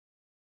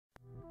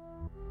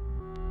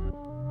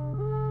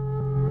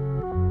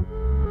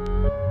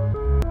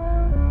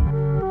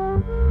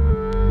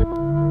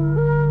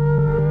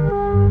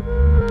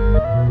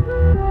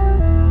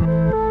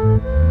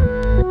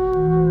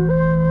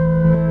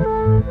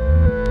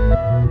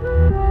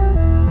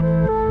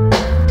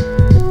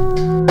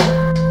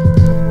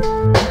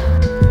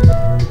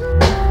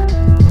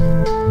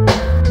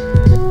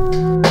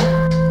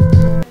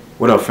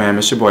up, fam?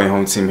 It's your boy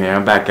Hometeam here.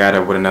 I'm back at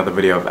it with another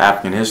video of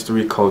African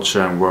history,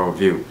 culture, and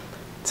worldview.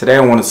 Today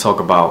I want to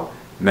talk about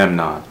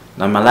Memnon.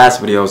 Now in my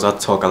last videos I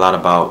talk a lot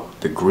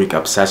about the Greek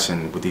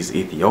obsession with these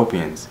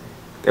Ethiopians.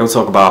 They would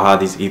talk about how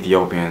these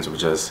Ethiopians were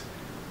just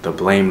the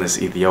blameless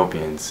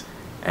Ethiopians,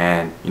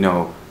 and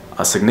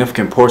a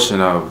significant portion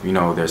of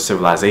their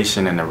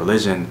civilization and their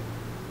religion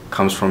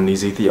comes from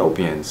these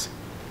Ethiopians.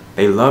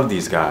 They love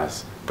these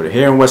guys. But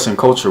here in Western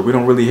culture, we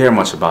don't really hear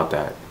much about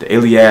that. The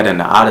Iliad and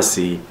the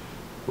Odyssey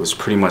was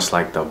pretty much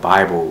like the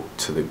Bible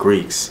to the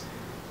Greeks,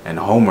 and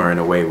Homer in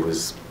a way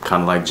was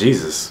kind of like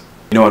Jesus.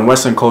 In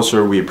Western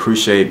culture, we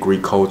appreciate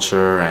Greek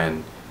culture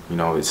and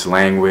its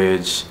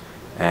language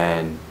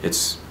and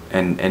its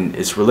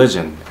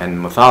religion and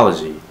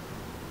mythology,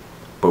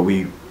 but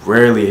we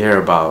rarely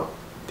hear about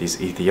these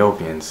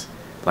Ethiopians.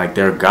 Like,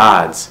 their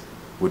gods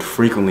would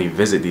frequently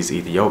visit these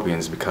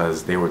Ethiopians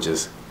because they were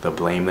just the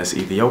blameless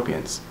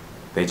Ethiopians.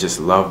 They just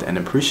loved and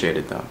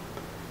appreciated them.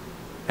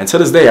 And to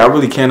this day, I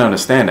really can't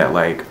understand that.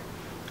 Like,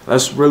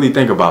 let's really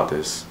think about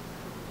this.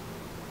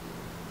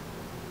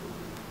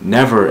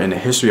 Never in the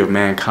history of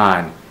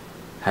mankind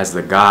has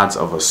the gods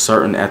of a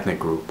certain ethnic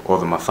group or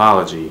the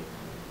mythology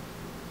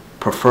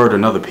preferred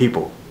another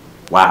people.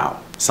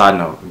 Wow. Side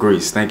note,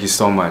 Greece, thank you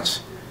so much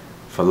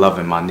for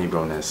loving my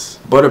Negro-ness.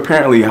 But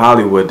apparently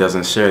Hollywood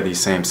doesn't share these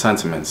same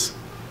sentiments.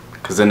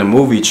 Because in the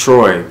movie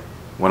Troy,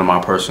 one of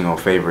my personal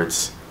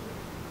favorites,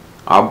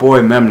 our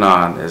boy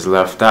Memnon is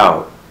left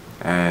out,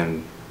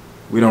 and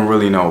we don't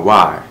really know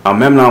why. Now,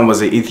 Memnon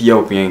was an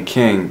Ethiopian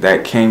king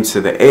that came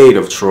to the aid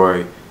of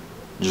Troy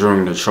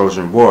during the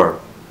Trojan War.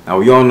 Now,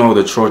 we all know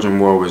the Trojan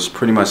War was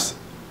pretty much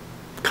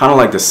kind of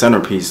like the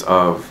centerpiece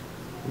of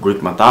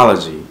Greek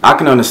mythology. I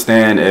can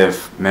understand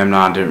if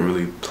Memnon didn't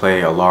really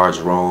play a large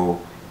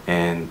role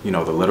in,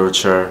 the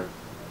literature,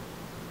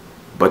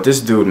 but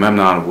this dude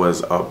Memnon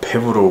was a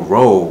pivotal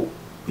role.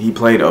 He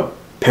played a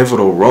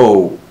pivotal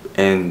role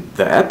in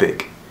the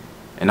epic,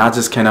 and I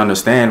just can't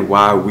understand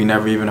why we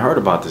never even heard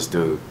about this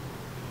dude.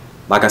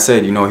 Like I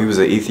said, he was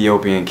an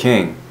Ethiopian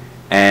king,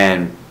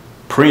 and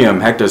Priam,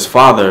 Hector's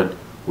father,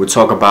 would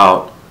talk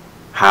about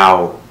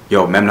how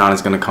Memnon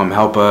is gonna come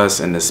help us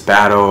in this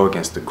battle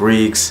against the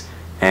Greeks,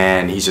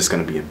 and he's just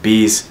gonna be a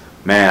beast.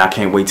 Man, I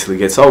can't wait till he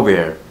gets over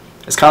here.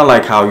 It's kind of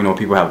like how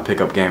people have a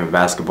pickup game of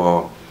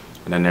basketball,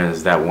 and then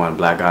there's that one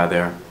black guy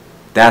there.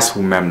 That's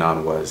who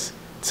Memnon was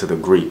to the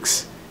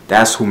Greeks.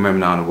 That's who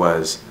Memnon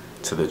was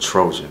to the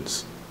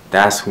Trojans.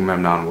 That's who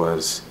Memnon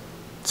was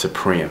to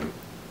Priam.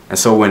 And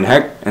so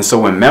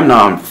when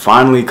Memnon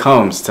finally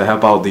comes to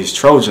help out these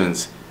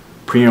Trojans,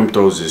 Priam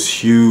throws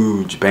this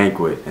huge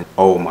banquet, and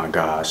oh my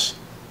gosh,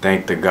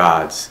 thank the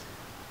gods,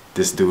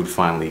 this dude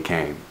finally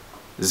came.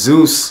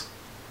 Zeus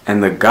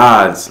and the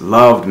gods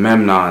loved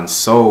Memnon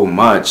so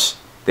much,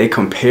 they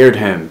compared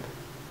him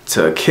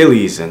to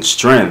Achilles in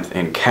strength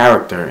and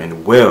character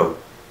and will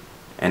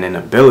and in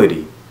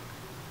ability.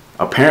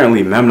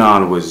 Apparently,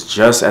 Memnon was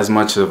just as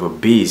much of a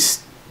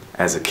beast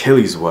as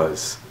Achilles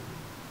was.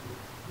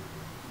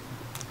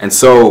 And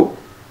so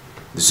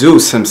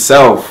Zeus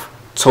himself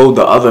told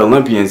the other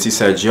Olympians, he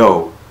said,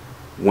 yo,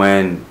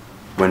 when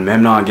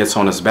Memnon gets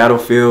on this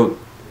battlefield,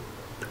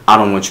 I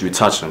don't want you to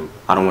touch him.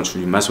 I don't want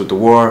you to mess with the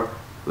war.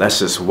 Let's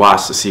just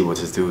watch to see what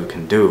this dude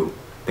can do.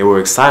 They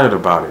were excited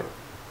about it.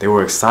 They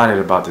were excited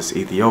about this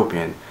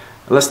Ethiopian.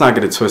 Let's not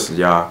get it twisted,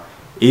 y'all.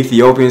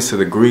 Ethiopians to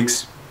the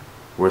Greeks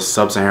were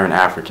sub-Saharan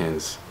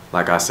Africans,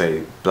 like I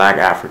say, black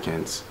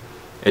Africans.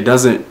 It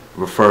doesn't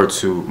refer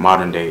to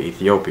modern day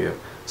Ethiopia,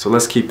 so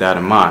let's keep that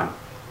in mind.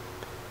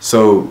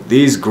 So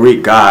these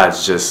Greek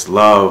gods just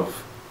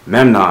love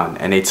Memnon,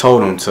 and they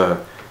told him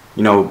to,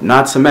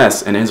 not to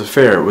mess and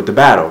interfere with the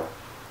battle.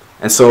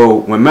 And so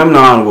when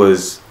Memnon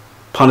was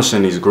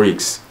punishing these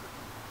Greeks,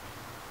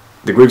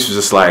 the Greeks was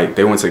just like,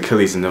 they went to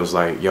Achilles and they was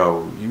like,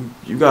 yo,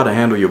 you gotta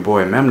handle your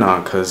boy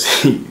Memnon, cause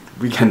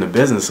we getting the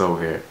business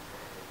over here.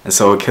 And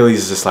so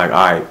Achilles is just like,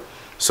 alright.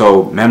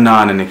 So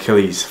Memnon and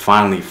Achilles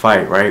finally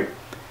fight, right?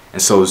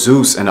 And so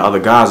Zeus and the other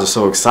gods are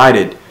so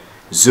excited.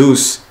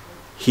 Zeus,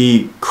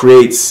 he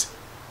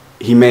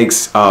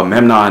makes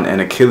Memnon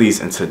and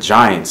Achilles into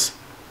giants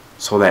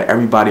so that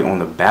everybody on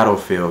the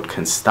battlefield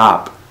can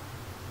stop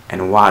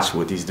and watch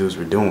what these dudes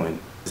were doing.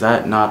 Is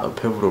that not a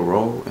pivotal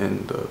role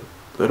in the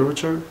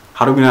literature?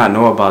 How do we not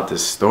know about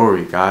this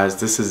story,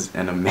 guys? This is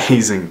an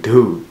amazing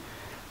dude.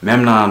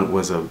 Memnon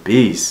was a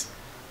beast,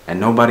 and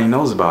nobody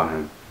knows about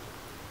him.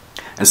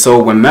 And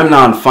so when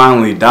Memnon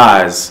finally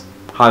dies,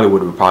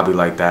 Hollywood would probably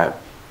like that.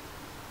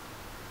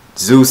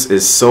 Zeus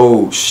is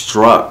so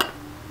struck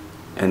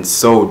and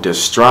so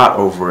distraught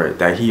over it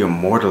that he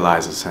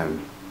immortalizes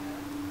him,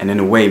 and in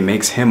a way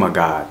makes him a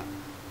god.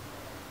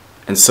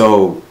 And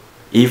so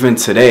even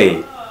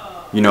today,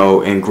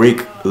 in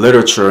Greek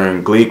literature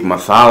and Greek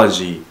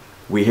mythology,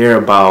 we hear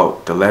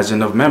about the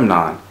Legend of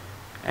Memnon.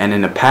 And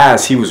in the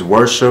past, he was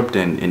worshipped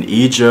in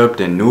Egypt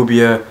and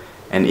Nubia,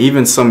 and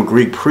even some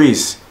Greek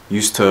priests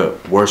used to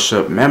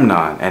worship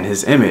Memnon and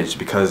his image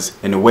because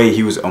in a way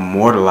he was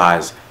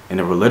immortalized in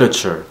the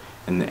literature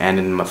and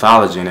in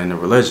mythology and in the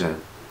religion.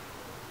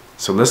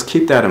 So let's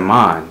keep that in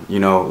mind. You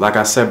know, like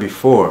I said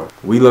before,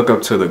 we look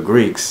up to the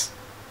Greeks,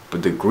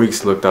 but the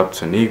Greeks looked up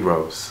to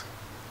Negroes.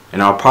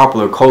 In our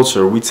popular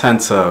culture, we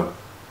tend to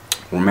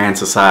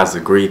romanticize the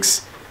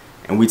Greeks,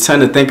 and we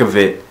tend to think of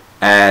it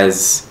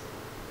as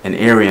an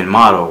Aryan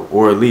model,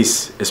 or at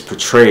least it's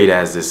portrayed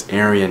as this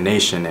Aryan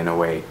nation in a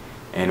way,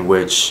 in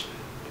which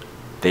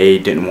they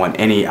didn't want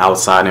any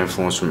outside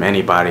influence from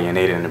anybody and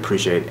they didn't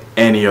appreciate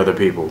any other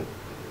people.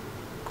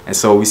 And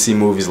so we see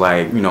movies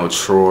like, you know,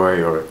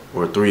 Troy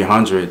or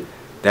 300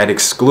 that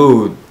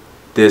exclude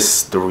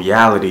the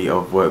reality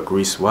of what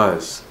Greece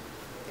was,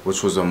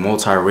 which was a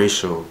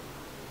multiracial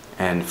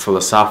and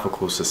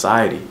philosophical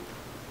society.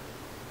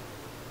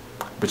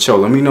 But yo,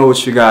 let me know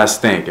what you guys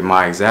think. Am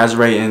I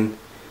exaggerating?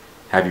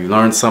 Have you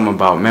learned something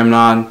about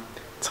Memnon?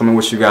 Tell me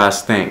what you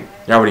guys think.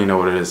 You already know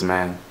what it is,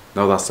 man.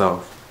 Know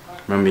thyself.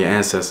 Remember your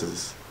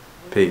ancestors.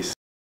 Peace.